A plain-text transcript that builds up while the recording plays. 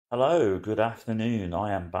Hello, good afternoon.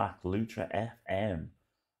 I am back, Lutra FM,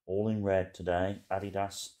 all in red today.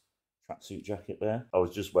 Adidas tracksuit jacket there. I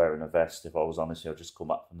was just wearing a vest, if I was honest. I've just come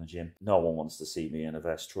back from the gym. No one wants to see me in a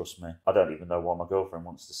vest, trust me. I don't even know why my girlfriend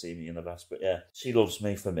wants to see me in a vest, but yeah, she loves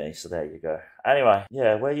me for me, so there you go. Anyway,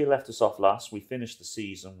 yeah, where you left us off last, we finished the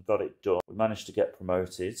season, we got it done. We managed to get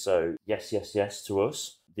promoted, so yes, yes, yes to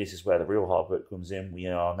us. This is where the real hard work comes in. We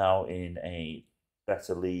are now in a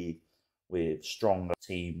better league with stronger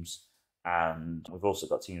teams, and we've also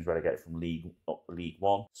got teams relegated from League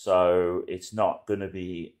One. So it's not going to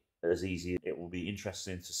be as easy. It will be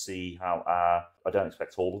interesting to see how I don't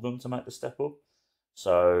expect all of them to make the step up.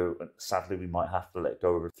 So sadly, we might have to let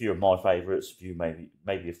go of a few of my favourites,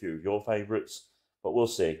 maybe a few of your favourites. But we'll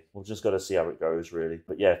see. We've just got to see how it goes, really.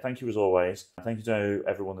 But yeah, thank you as always. Thank you to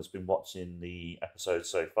everyone that's been watching the episode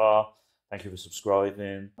so far. Thank you for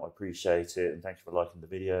subscribing. I appreciate it. And thank you for liking the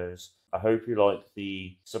videos. I hope you like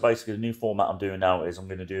so basically the new format I'm doing now is I'm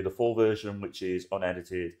going to do the full version, which is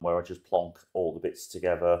unedited, where I just plonk all the bits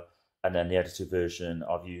together. And then the edited version,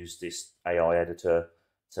 I've used this AI editor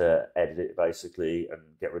to edit it basically and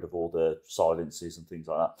get rid of all the silences and things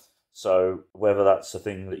like that. So whether that's a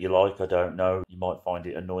thing that you like, I don't know. You might find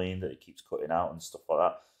it annoying that it keeps cutting out and stuff like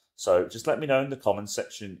that. So just let me know in the comments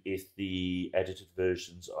section if the edited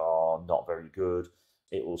versions are not very good.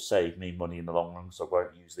 It will save me money in the long run, so I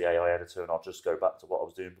won't use the AI editor and I'll just go back to what I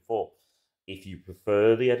was doing before. If you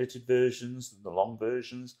prefer the edited versions than the long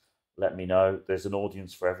versions, let me know. There's an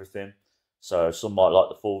audience for everything. So some might like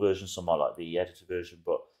the full version, some might like the edited version,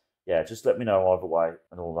 but yeah, just let me know either way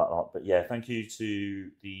and all that lot. But yeah, thank you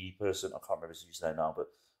to the person, I can't remember his name now, but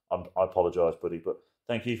I apologise, buddy. But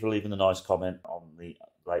thank you for leaving a nice comment on the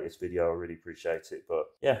latest video. I really appreciate it. But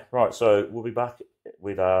yeah, right, so we'll be back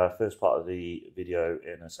with our first part of the video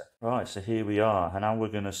in a second. Right, so here we are. And now we're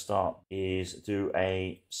going to start is do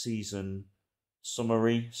a season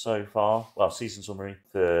summary so far. Well, season summary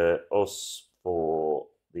for us, for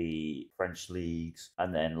the French leagues,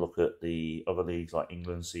 and then look at the other leagues like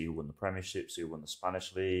England, see who won the Premiership, see who won the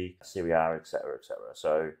Spanish league, Serie A, etc., etc.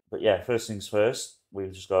 So, but yeah, first things first,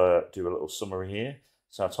 we've just got to do a little summary here.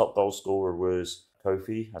 So our top goal scorer was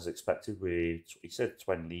Kofi, as expected, with he said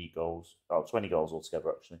 20 goals, 20 goals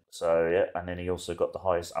altogether actually. So yeah, and then he also got the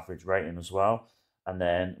highest average rating as well. And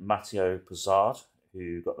then Matteo Pizzard,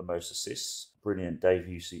 who got the most assists, brilliant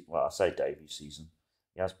debut season. Well, I say debut season.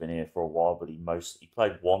 He has been here for a while, but he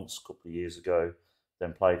played once a couple of years ago,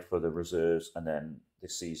 then played for the reserves, and then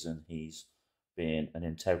this season he's been an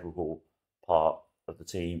integral part of the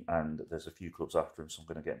team. And there's a few clubs after him, so I'm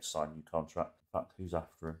going to get him to sign a new contract. In fact, who's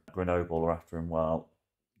after him? Grenoble are after him. Well,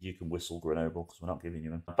 you can whistle Grenoble because we're not giving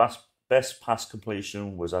you him. Best pass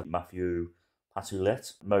completion was Matthew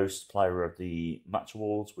Patoulet. Most player of the match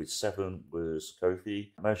awards with 7 was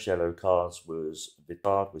Kofi. Most yellow cards was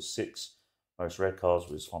Vidard with 6. Most red cards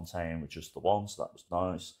was Fontaine with just the 1, so that was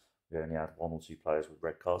nice. We only had 1 or 2 players with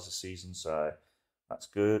red cards this season, so that's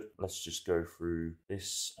good. Let's just go through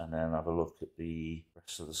this and then have a look at the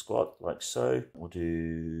rest of the squad, like so. We'll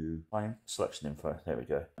do playing selection info. There we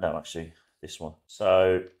go. No, actually, this one.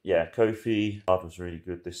 So yeah, Kofi was really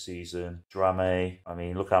good this season. Drame, I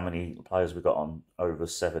mean, look how many players we got on over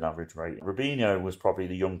 7 average rating. Robinho was probably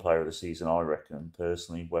the young player of the season, I reckon,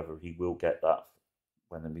 personally. Whether he will get that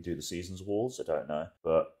when we do the seasons awards, I don't know.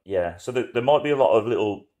 But yeah, so there might be a lot of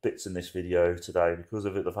little bits in this video today because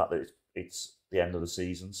of the fact that it's the end of the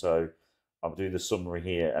season. So I'll do the summary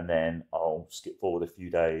here and then I'll skip forward a few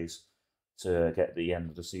days to get the end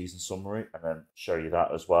of the season summary and then show you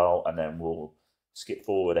that as well. And then we'll skip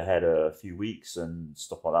forward ahead a few weeks and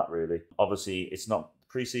stuff like that, really. Obviously, it's not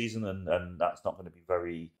pre-season and that's not going to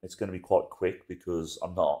be it's going to be quite quick because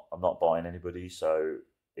I'm not buying anybody. So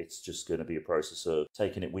it's just going to be a process of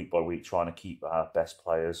taking it week by week, trying to keep our best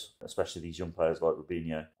players, especially these young players like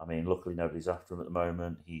Robinho. I mean, luckily nobody's after him at the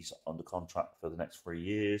moment. He's under contract for the next 3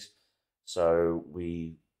 years. So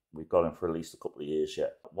we've got him for at least a couple of years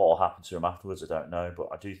yet. What will happen to him afterwards, I don't know. But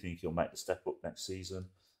I do think he'll make the step up next season.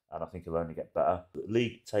 And I think he'll only get better. The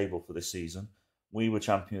league table for this season, we were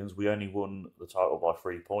champions. We only won the title by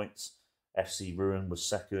 3 points. FC Rouen was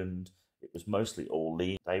second. It was mostly all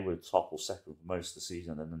league. They were top or second for most of the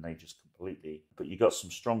season, and then they just completely. But you got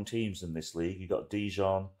some strong teams in this league. You got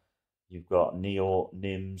Dijon, you've got Niort,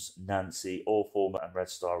 Nims, Nancy, all former and Red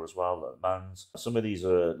Star as well at Mans. Some of these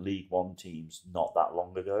are League One teams not that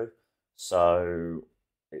long ago, so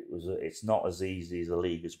it's not as easy as a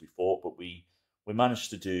league as we thought. But we we managed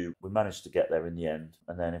to get there in the end.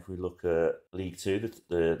 And then if we look at League Two,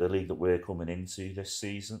 the league that we're coming into next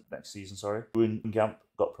season, Guingamp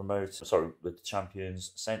got promoted. Sorry, the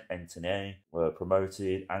champions Saint Etienne were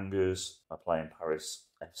promoted. Angers are playing Paris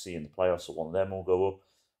FC in the playoffs, so one of them will go up.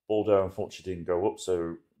 Bordeaux unfortunately didn't go up,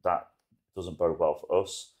 so that doesn't bode well for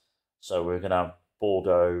us. So we're going to have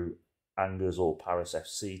Bordeaux, Angers, or Paris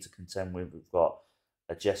FC to contend with. We've got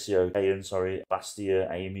Ajaccio,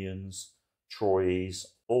 Bastia, Amiens, Troyes,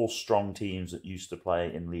 all strong teams that used to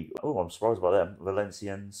play in League. Oh, I'm surprised by them.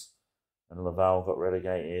 Valenciennes and Laval got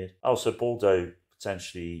relegated. Oh, so Bordeaux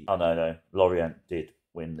potentially. Oh no, Lorient did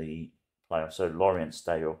win the playoffs, so Lorient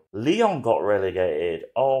stay up. Lyon got relegated.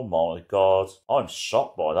 Oh my god, I'm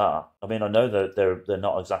shocked by that. I mean, I know that they're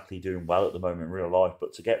not exactly doing well at the moment in real life,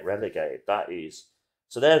 but to get relegated, that is.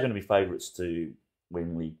 So they're going to be favourites to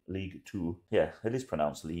win League 2. Yeah, it is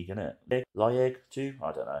pronounced League, isn't it? Ligue 2?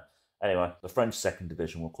 I don't know. Anyway, the French second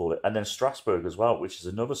division, we'll call it. And then Strasbourg as well, which is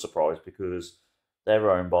another surprise because they're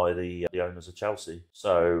owned by the owners of Chelsea.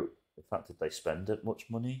 So, in fact, did they spend much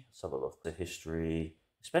money? Let's have a look. The history.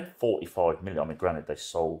 They spent 45 million. I mean, granted, they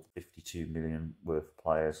sold 52 million worth of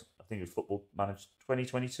players. I think it was Football Manager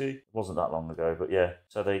 2022. It wasn't that long ago, but yeah.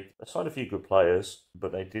 So they signed a few good players,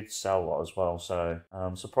 but they did sell a lot as well. So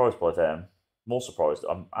I'm surprised by them. More surprised.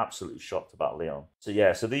 I'm absolutely shocked about Lyon. So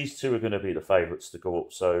yeah, so these two are going to be the favourites to go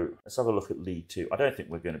up. So let's have a look at League Two. I don't think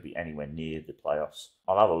we're going to be anywhere near the playoffs.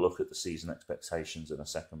 I'll have a look at the season expectations in a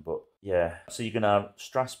second. But yeah, so you're going to have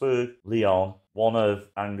Strasbourg, Lyon, one of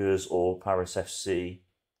Angers or Paris FC.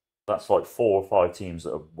 That's like 4 or 5 teams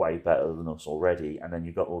that are way better than us already. And then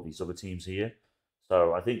you've got all these other teams here.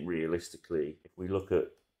 So I think realistically, if we look at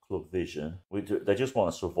Club Vision, they just want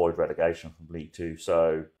us to avoid relegation from League Two.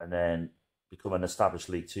 So, and then become an established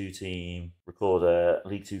League Two team, record a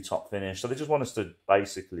League Two top finish. So they just want us to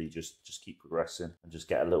basically just keep progressing and just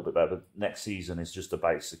get a little bit better. But next season is just to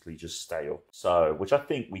basically just stay up. So, which I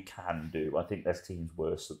think we can do. I think there's teams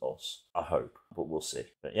worse than us. I hope, but we'll see.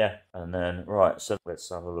 But yeah, and then, right, so let's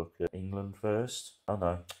have a look at England first. Oh no,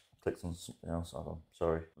 I clicked on something else. Hold on,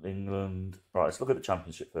 sorry. England. Right, let's look at the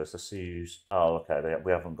Championship first. Let's see who's... Oh, okay,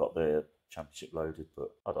 we haven't got the Championship loaded, but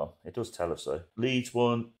hold on, it does tell us though. Leeds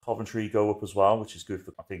won, Coventry go up as well, which is good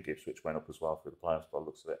for. I think Ipswich went up as well for the playoffs by the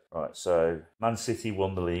looks of it. Right, so Man City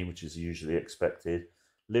won the league, which is usually expected.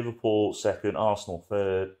 Liverpool second, Arsenal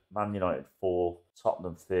third, Man United fourth,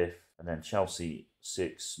 Tottenham fifth, and then Chelsea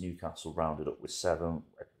sixth, Newcastle rounded up with 7,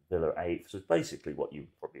 Villa 8th. So it's basically what you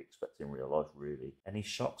would probably expect in real life, really. Any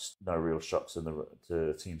shocks? No real shocks in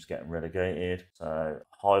the teams getting relegated. So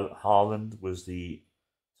Haaland was the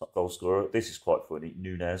top goal scorer. This is quite funny.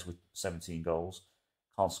 Nunez with 17 goals.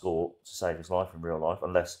 Can't score to save his life in real life,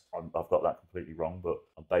 unless I've got that completely wrong, but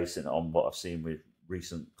I'm basing it on what I've seen with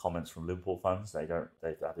recent comments from Liverpool fans. They've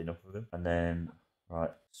had enough of him. And then, right,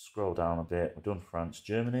 scroll down a bit. We've done France,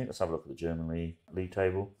 Germany. Let's have a look at the German league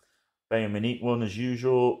table. Bayern Munich won as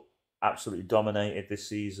usual. Absolutely dominated this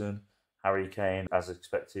season. Harry Kane, as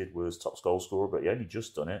expected, was top goal scorer, but he only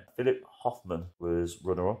just done it. Philip Hoffman was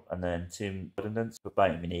runner-up, and then Tim Ferdinand. But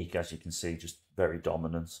Bayern Munich, as you can see, just very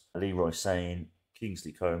dominant. Leroy Sane,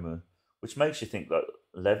 Kingsley Coman, which makes you think that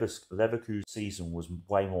Leverkusen's season was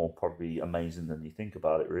way more probably amazing than you think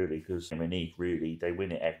about it, really, because Munich, really, they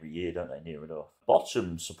win it every year, don't they, near enough.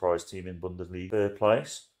 Bottom surprise team in Bundesliga, third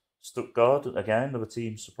place. Stuttgart, again, another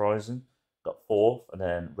team surprising. Got 4th, and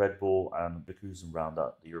then Red Bull and Leverkusen round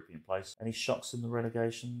out the European place. Any shocks in the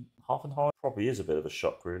relegation? Hoffenheim probably is a bit of a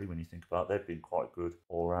shock, really, when you think about it. They've been quite good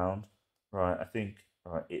all round. Right, I think,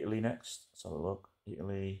 right, Italy next. Let's have a look.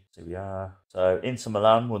 Italy, Serie A. So Inter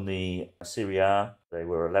Milan won the Serie A. They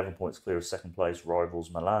were 11 points clear of second place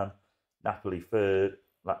rivals Milan. Napoli 3rd,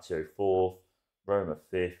 Lazio 4th. Roma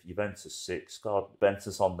 5th, Juventus 6th. God,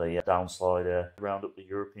 Juventus on the downslider, round up the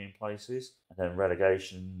European places. And then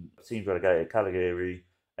relegation, teams relegated, Cagliari,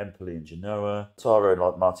 Empoli and Genoa.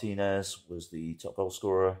 Taro Martinez was the top goal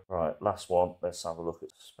scorer. Right, last one. Let's have a look at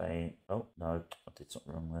Spain. Oh, no, I did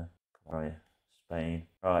something wrong there. Right, Spain.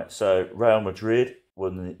 Right, so Real Madrid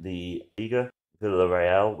won the Liga.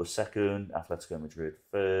 Villarreal was 2nd, Atletico Madrid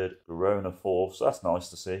 3rd, Girona 4th. So that's nice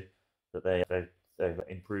to see that they've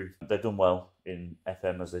improved. They've done well in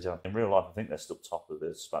FM as they do. In real life, I think they're still top of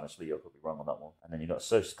the Spanish league. I could be wrong on that one. And then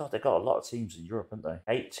God, they've got a lot of teams in Europe, haven't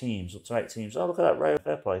they? 8 teams, up to 8 teams. Oh, look at that, Real,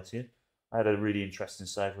 fair play to you. I had a really interesting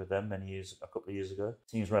save with them a couple of years ago.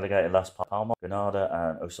 Teams relegated last Palma, Granada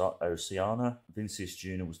and Oceana. Vinicius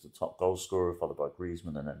Jr. was the top goal scorer, followed by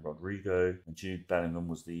Griezmann and then Rodrigo. And Jude Bellingham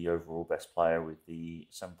was the overall best player with the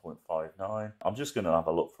 7.59. I'm just going to have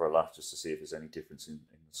a look for a laugh just to see if there's any difference in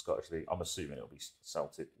the Scottish League. I'm assuming it'll be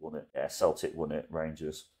Celtic won it. Yeah, Celtic won it,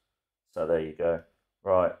 Rangers. So there you go.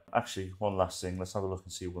 Right, actually, one last thing. Let's have a look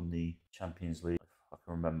and see who won the Champions League. I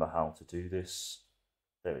can remember how to do this.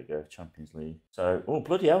 There we go, Champions League. So, oh,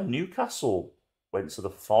 bloody hell, Newcastle went to the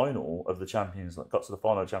final of the Champions League, got to the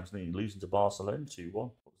final of the Champions League, losing to Barcelona 2-1.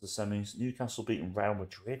 What was the semis? Newcastle beating Real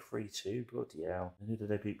Madrid 3-2. Bloody hell. Who did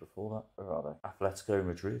they beat before that? Where are they? Atletico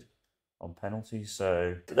Madrid on penalties.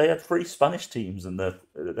 So they had 3 Spanish teams they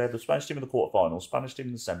had the Spanish team in the quarterfinals, Spanish team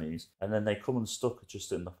in the semis, and then they come and stuck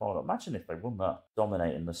just in the final. Imagine if they won that,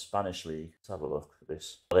 dominating the Spanish league. Let's have a look at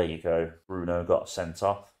this. There you go. Bruno got sent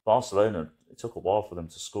off. Barcelona, it took a while for them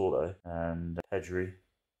to score though, and Pedri.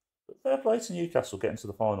 But fair play to Newcastle getting to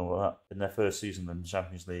the final of that in their first season in the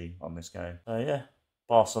Champions League on this game. Yeah,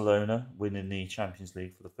 Barcelona winning the Champions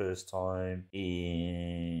League for the first time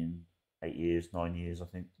in 8 years, 9 years, I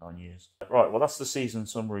think, 9 years. Right, well, that's the season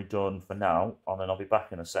summary done for now, and then I'll be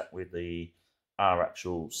back in a sec with our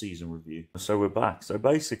actual season review. So we're back. So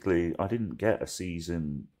basically, I didn't get a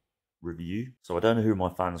season review, so I don't know who my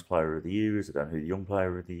fans player of the year is, I don't know who the young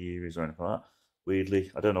player of the year is or anything like that.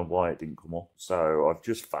 Weirdly, I don't know why it didn't come up, so I've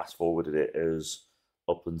just fast forwarded it as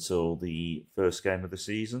up until the first game of the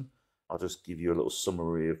season. I'll just give you a little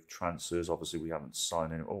summary of transfers. Obviously we haven't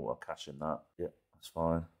signed any. Oh, I'll cash in that. Yeah, that's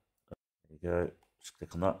fine. There you go, just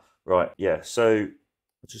click on that. Right, yeah, so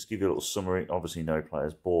I'll just give you a little summary. Obviously no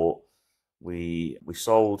players bought. We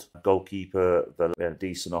sold goalkeeper. We had a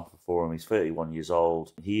decent offer for him. He's 31 years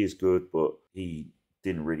old. He is good, but he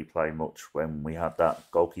didn't really play much when we had that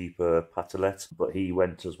goalkeeper, Patelet. But he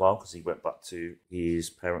went as well because he went back to his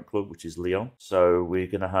parent club, which is Lyon. So we're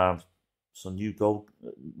going to have some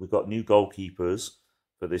we've got new goalkeepers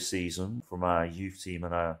for this season from our youth team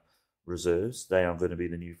and our reserves. They are going to be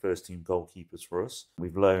the new first team goalkeepers for us. We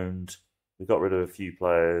got rid of a few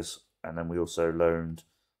players, and then we also loaned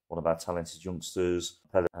one of our talented youngsters,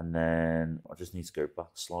 and then I just need to go back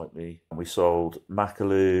slightly. We sold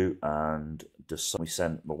Makalu and we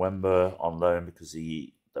sent Mwemba on loan because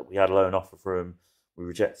we had a loan offer for him. We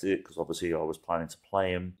rejected it because obviously I was planning to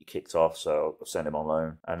play him. He kicked off, so I sent him on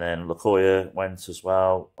loan. And then Lakoya went as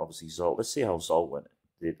well. Obviously Zolt. Let's see how Zolt went.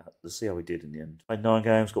 Let's see how he did in the end. Played 9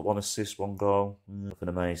 games, got 1 assist, 1 goal. Nothing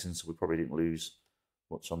amazing, so we probably didn't lose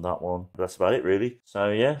much on that one. But that's about it, really. So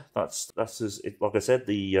yeah, that's like I said,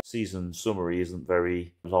 the season summary isn't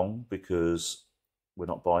very long because we're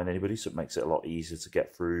not buying anybody, so it makes it a lot easier to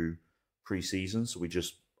get through pre-season. So I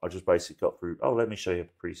just basically got through. Oh, let me show you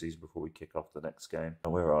pre-season before we kick off the next game.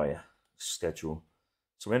 Where are you? Schedule.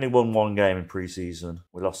 So we only won 1 game in pre-season.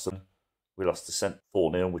 We lost to Saint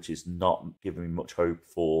 4-0, which is not giving me much hope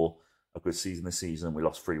for a good season this season. We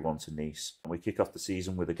lost 3-1 to Nice. And we kick off the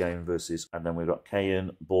season with a game and then we've got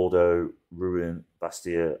Caen, Bordeaux, Rouen,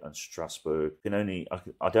 Bastia, and Strasbourg.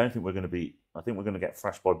 I don't think we're going to beat. I think we're going to get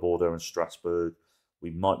thrashed by Bordeaux and Strasbourg. We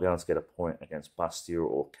might be able to get a point against Bastia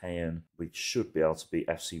or Caen. We should be able to beat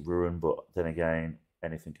FC Rouen, but then again,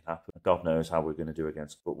 anything can happen. God knows how we're going to do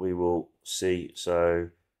against, but we will see. So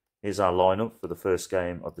here's our lineup for the first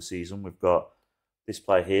game of the season. We've got this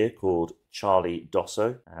player here called Charlie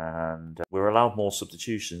Dosso, and we're allowed more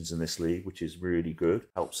substitutions in this league, which is really good.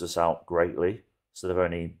 Helps us out greatly. Instead of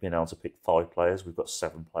only being able to pick 5 players, we've got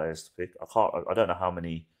 7 players to pick. I don't know how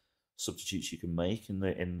many substitutes you can make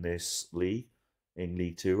in this league. In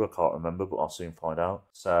League 2, I can't remember, but I'll soon find out.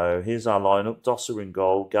 So here's our lineup: Dosso in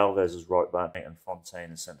goal, Galvez as right back, and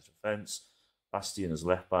Fontaine in centre defence. Bastian as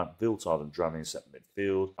left back, Viltard and Drammy in centre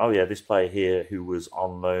midfield. Oh yeah, this player here who was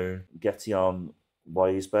on loan, Getian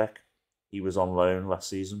Weisbeck. He was on loan last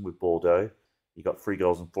season with Bordeaux. He got 3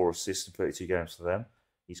 goals and 4 assists in 32 games for them.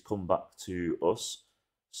 He's come back to us.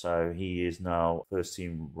 So he is now first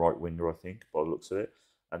team right winger, I think, by the looks of it.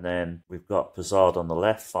 And then we've got Pizarro on the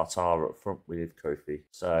left, Fatah up front with Kofi.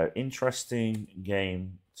 So interesting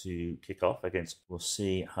game to kick off against. We'll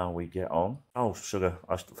see how we get on. Oh, sugar,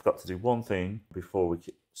 I forgot to do one thing before we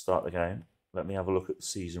start the game. Let me have a look at the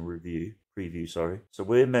season preview, sorry. So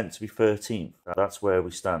we're meant to be 13th. That's where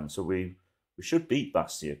we stand. So we should beat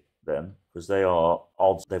Bastia then, because they are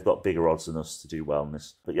odds. They've got bigger odds than us to do well in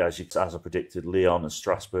this. But yeah, as I predicted, Lyon and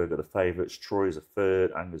Strasbourg are the favourites. Troyes is a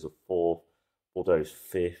 3rd, Angers a 4th. Bordeaux's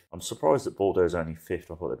 5th. I'm surprised that Bordeaux's only 5th.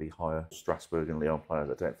 I thought they'd be higher. Strasbourg and Lyon players.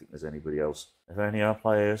 I don't think there's anybody else. Are there any other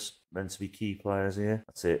players meant to be key players here?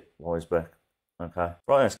 That's it. Weisbeck. Okay.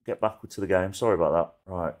 Right, let's get back to the game. Sorry about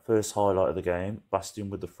that. Right, first highlight of the game. Bastion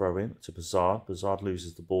with the throw-in to Bizarre. Bizarre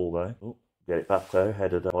loses the ball, though. Oh, get it back, though.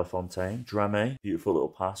 Headed by Fontaine. Drame. Beautiful little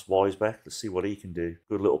pass. Wisebeck. Let's see what he can do.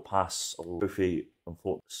 Good little pass. Kofi,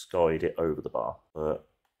 unfortunately, skied it over the bar. But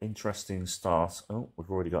interesting start. Oh, we've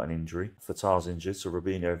already got an injury. Fatah's injured, so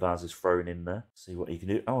Rubinho Vaz is thrown in there. See what he can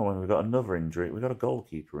do. Oh, and we've got another injury. We've got a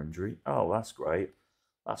goalkeeper injury. Oh, that's great.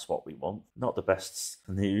 That's what we want. Not the best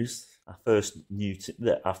news. Our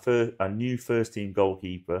new first team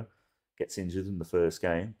goalkeeper gets injured in the first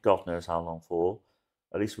game. God knows how long for.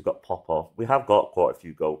 At least we've got Popov. We have got quite a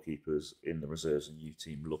few goalkeepers in the reserves and U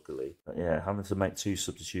team, luckily. But yeah, having to make 2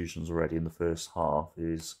 substitutions already in the first half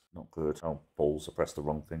is not good. Oh, balls, I pressed the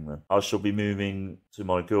wrong thing then. I shall be moving to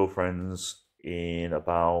my girlfriend's in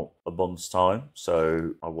about a month's time,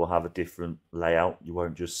 so I will have a different layout. You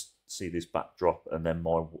won't just see this backdrop and then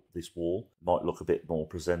this wall might look a bit more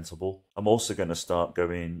presentable. I'm also going to start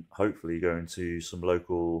hopefully going to some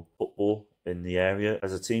local football in the area.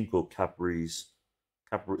 There's a team called Cadbury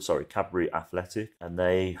Athletic, and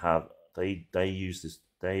they use this.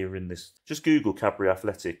 They are in this. Just Google Cadbury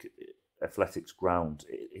Athletics ground.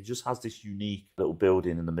 It just has this unique little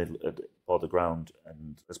building in the middle by the ground,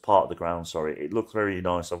 and as part of the ground. Sorry, it looks very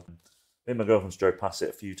nice. Me and my girlfriend's drove past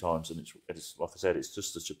it a few times, and it's like I said, it's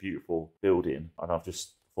just such a beautiful building. And I've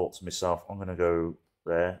just thought to myself, I'm going to go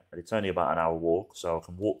there. And it's only about an hour walk, so I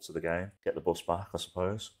can walk to the game, get the bus back, I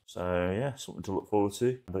suppose. So yeah, something to look forward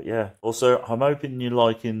to. But yeah, also I'm hoping you're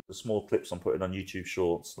liking the small clips I'm putting on YouTube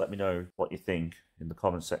Shorts. Let me know what you think in the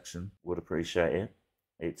comment section. Would appreciate it.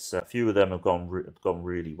 It's a few of them have gone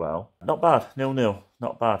really well. Not bad, 0-0.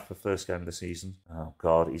 Not bad for first game of the season. Oh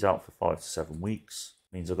God, he's out for 5 to 7 weeks.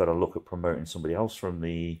 Means I've got to look at promoting somebody else from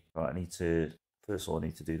the... Right, first of all, I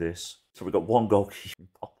need to do this. So we've got one goalkeeper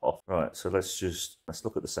pop off. Right, so let's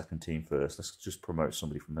look at the second team first. Let's just promote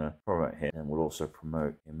somebody from there. Promote him, and we'll also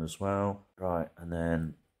promote him as well. Right, and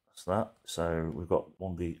then that's that. So we've got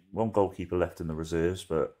one goalkeeper left in the reserves,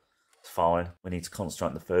 but it's fine. We need to concentrate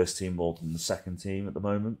on the first team more than the second team at the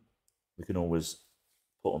moment. We can always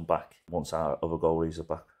put them back once our other goalies are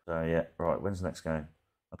back. So yeah, right, when's the next game?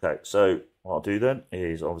 Okay, so what I'll do then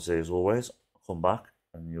is, obviously, as always, I'll come back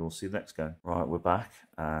and you'll see the next game. Right, we're back,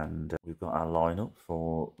 and we've got our lineup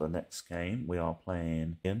for the next game. We are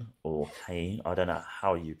playing Kane or Kane. I don't know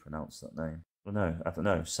how you pronounce that name. I don't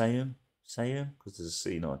know. Sayan? Because there's a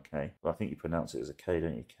C, not a K. But I think you pronounce it as a K,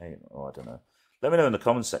 don't you? Kane? Oh, I don't know. Let me know in the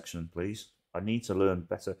comments section, please. I need to learn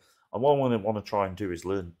better. And what I want to try and do is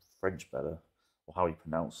learn French better, or how you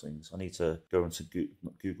pronounce things. I need to go into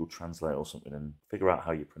Google Translate or something and figure out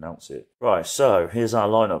how you pronounce it. Right, so here's our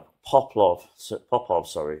lineup. Popov,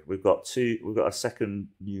 sorry. We've got a second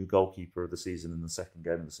new goalkeeper of the season in the second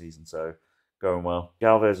game of the season, so going well.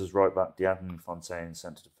 Galvez is right back, Diagne, Fontaine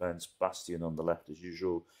centre defence, Bastion on the left as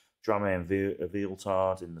usual, Drame and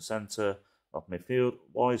Viltard in the centre, up midfield,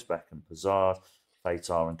 Wisebeck and Pizarro,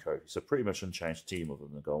 Fatar and Kofi. So pretty much unchanged team other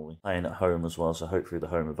than the goalie. Playing at home as well, so hopefully the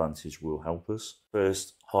home advantage will help us.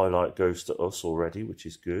 First highlight goes to us already, which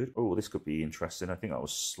is good. Oh, this could be interesting. I think I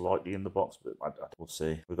was slightly in the box, but we'll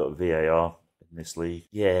see. We've got VAR in this league.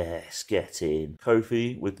 Yes, get in.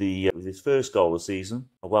 Kofi with his first goal of the season.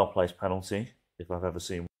 A well-placed penalty, if I've ever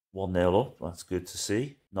seen 1-0 up. That's good to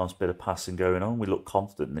see. Nice bit of passing going on. We look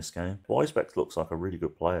confident in this game. Wisebeck looks like a really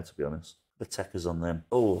good player, to be honest. The techers on them.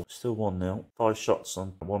 Oh, still 1-0. 5 shots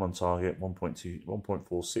on, 1 on target,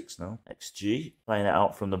 1.46 now. XG. Playing it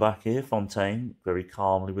out from the back here. Fontaine, very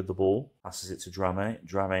calmly with the ball. Passes it to Drame.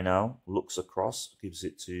 Drame now looks across, gives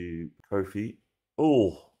it to Kofi.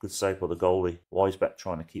 Oh, good save by the goalie. Wisebeck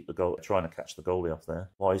trying to catch the goalie off there.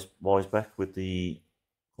 Wisebeck with the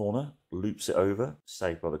corner, loops it over.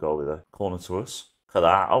 Saved by the goalie though. Corner to us. Look at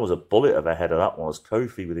that. I was a bullet of a header. That was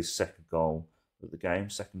Kofi with his second goal of the game,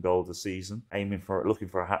 second goal of the season. Looking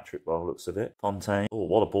for a hat-trick by the looks of it. Fontaine. Oh,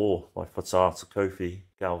 what a ball by Fatah to Kofi.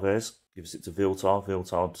 Galvez gives it to Viltard.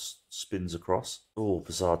 Viltard spins across. Oh,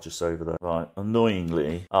 Pizarro just over there. Right,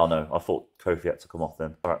 annoyingly. Oh no, I thought Kofi had to come off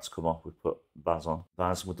then. I had to come off. We put Vaz on.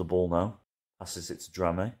 Vaz with the ball now. Passes it to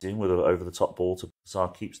Drame. In with an over-the-top ball to Pizarro,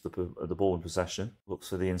 keeps the ball in possession. Looks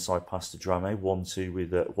for the inside pass to Drame. 1-2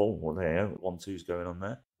 with there you go. 1-2's going on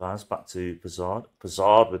there. Vaz back to Pizarro.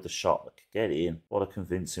 Pizarro with the shot. Get in. What a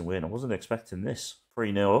convincing win. I wasn't expecting this.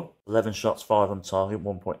 3-0 up. 11 shots, 5 on target,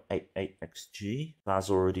 1.88 XG.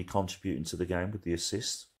 Vaz already contributing to the game with the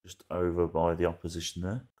assist. Just over by the opposition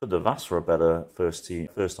there. Could have asked for a better first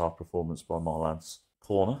half performance by my lads.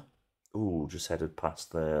 Corner. Ooh, just headed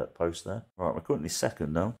past the post there. Right, we're currently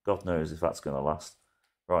second now. God knows if that's going to last.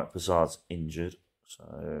 Right, Pizarro's injured.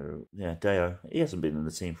 So, yeah, Deo, he hasn't been in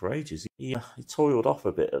the team for ages. He toiled off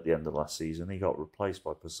a bit at the end of last season. He got replaced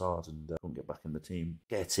by Passard and couldn't get back in the team.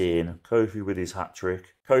 Get in. Kofi with his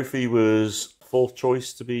hat-trick. Kofi was 4th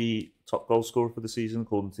choice to be top goal scorer for the season,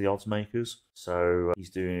 according to the odds makers. So he's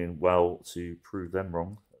doing well to prove them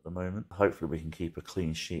wrong at the moment. Hopefully we can keep a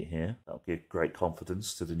clean sheet here. That'll give great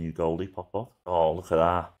confidence to the new goalie, Popov. Oh, look at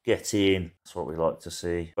that. Get in. That's what we like to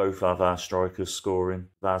see. Both have our strikers scoring.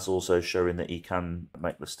 Vaz also showing that he can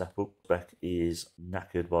make the step up. Beck is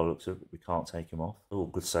knackered by the looks of it. We can't take him off. Oh,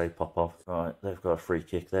 good save, Popov. Right, they've got a free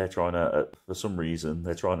kick. They're trying to, for some reason,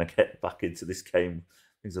 they're trying to get back into this game.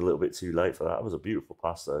 It's a little bit too late for that. It was a beautiful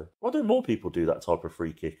pass, though. Why don't more people do that type of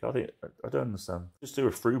free kick? I don't understand. Just do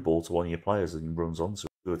a through ball to one of your players and he runs onto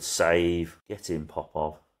it. Good save. Get in,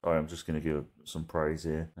 Popov. All right, I'm just going to give some praise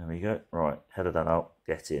here. There we go. Right, headed that out.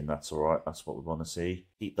 Get in. That's all right. That's what we want to see.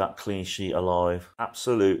 Keep that clean sheet alive.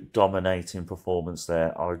 Absolute dominating performance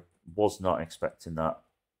there. I was not expecting that.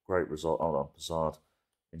 Great result. Hold on, Passard.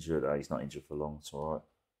 Injured. He's not injured for long. It's all right.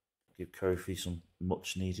 Give Kofi some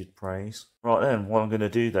much needed praise. Right then, what I'm going to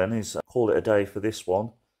do then is call it a day for this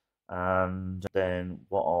one. And then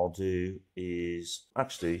what I'll do is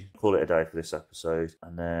actually call it a day for this episode.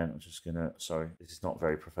 And then I'm just going to, sorry, this is not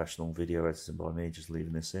very professional video editing by me, just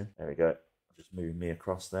leaving this in. There we go. Just moving me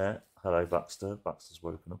across there. Hello, Baxter. Baxter's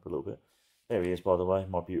woken up a little bit. There he is, by the way,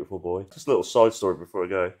 my beautiful boy. Just a little side story before I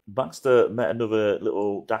go. Baxter met another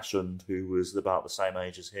little dachshund who was about the same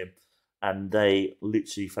age as him. And they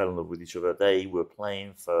literally fell in love with each other. They were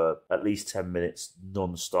playing for at least 10 minutes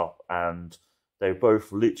non-stop. And they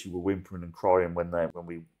both literally were whimpering and crying when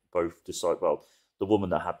we both decided, well, the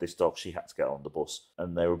woman that had this dog, she had to get on the bus.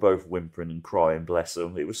 And they were both whimpering and crying, bless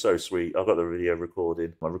them. It was so sweet. I got the video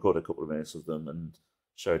recorded. I recorded a couple of minutes of them and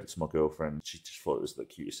showed it to my girlfriend. She just thought it was the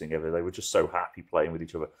cutest thing ever. They were just so happy playing with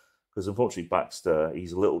each other. Because unfortunately, Baxter,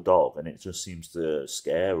 he's a little dog and it just seems to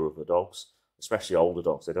scare other dogs. Especially older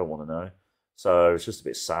dogs, they don't want to know. So it's just a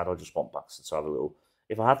bit sad. I just want Baxter to have a little...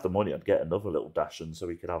 If I had the money, I'd get another little dachshund so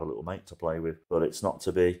he could have a little mate to play with. But it's not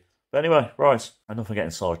to be. But anyway, right. Enough of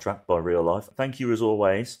getting sidetracked by real life. Thank you as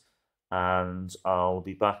always. And I'll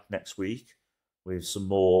be back next week with some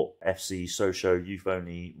more FC Sochaux Youth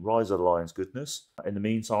Only Rise of the Lions goodness. In the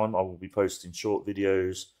meantime, I will be posting short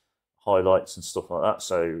videos, highlights and stuff like that.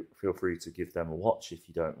 So feel free to give them a watch if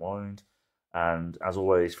you don't mind. And as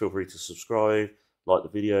always, feel free to subscribe, like the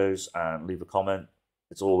videos, and leave a comment.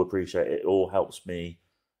 It's all appreciated. It all helps me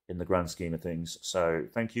in the grand scheme of things. So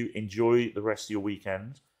thank you. Enjoy the rest of your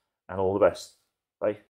weekend, and all the best. Bye.